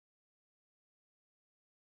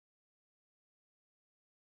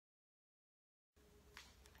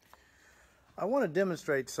I want to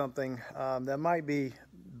demonstrate something that might be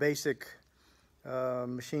basic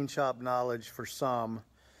machine shop knowledge for some,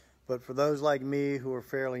 but for those like me who are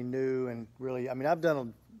fairly new and really, I mean, I've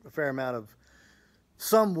done a fair amount of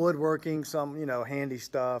some woodworking, some, handy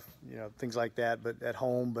stuff, things like that, but at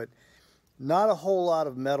home, but not a whole lot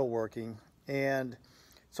of metalworking. And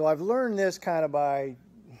so I've learned this kind of by,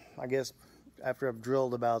 I guess, after I've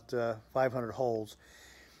drilled about 500 holes.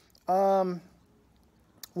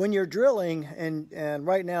 When you're drilling, and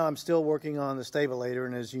right now I'm still working on the stabilator,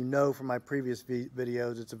 and as you know from my previous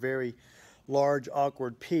videos, it's a very large,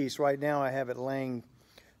 awkward piece. Right now I have it laying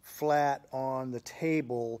flat on the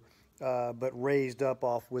table, but raised up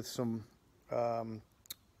off with some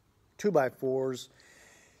 2x4s.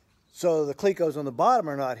 So the clecos on the bottom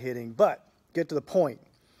are not hitting, but get to the point.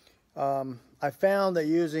 I found that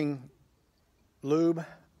using lube,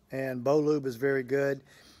 and bow lube is very good.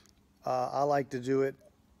 I like to do it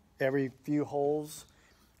every few holes,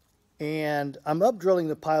 and I'm up drilling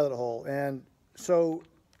the pilot hole. And so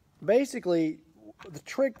basically the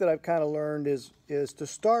trick that I've kind of learned is to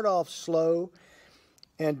start off slow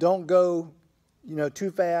and don't go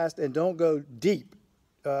too fast, and don't go deep.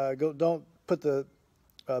 Don't put the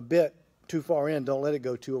bit too far in. Don't let it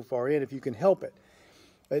go too far in if you can help it.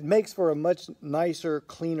 It makes for a much nicer,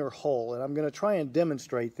 cleaner hole, and I'm going to try and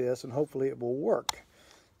demonstrate this, and hopefully it will work.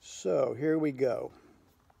 So here we go.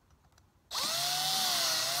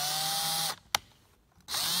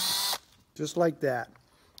 Just like that.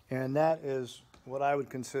 And that is what I would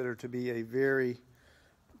consider to be a very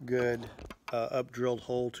good up-drilled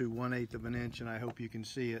hole to 1/8 of an inch, and I hope you can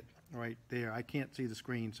see it right there. I can't see the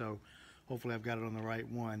screen, so hopefully I've got it on the right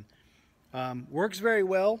one. Works very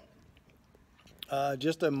well.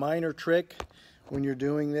 Just a minor trick when you're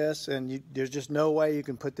doing this, and there's just no way you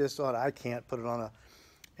can put this on. I can't put it on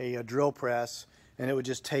a drill press, and it would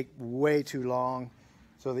just take way too long.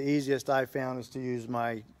 So the easiest I found is to use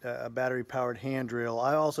my battery-powered hand drill.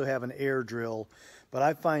 I also have an air drill, but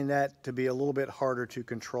I find that to be a little bit harder to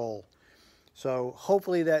control. So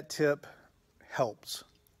hopefully that tip helps.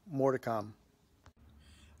 More to come.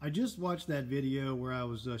 I just watched that video where I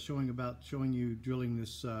was showing you drilling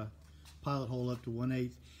this pilot hole up to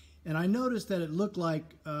 1/8, and I noticed that it looked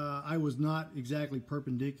like I was not exactly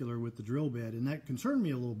perpendicular with the drill bit, and that concerned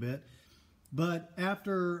me a little bit. But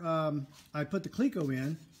after I put the cleco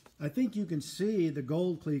in, I think you can see the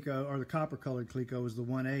gold cleco, or the copper colored cleco, is the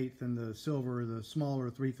 1/8, and the silver, the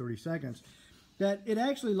smaller 3/32, that it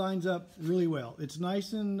actually lines up really well. It's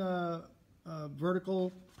nice and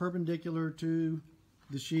vertical, perpendicular to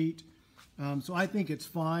the sheet. So I think it's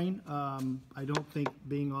fine. I don't think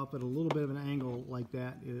being off at a little bit of an angle like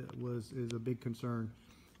that is a big concern,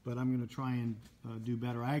 but I'm going to try and do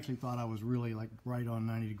better. I actually thought I was really like right on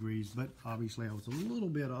 90 degrees, but obviously I was a little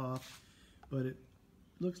bit off, but it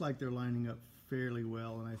looks like they're lining up fairly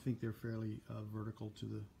well, and I think they're fairly vertical to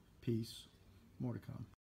the piece. More to come.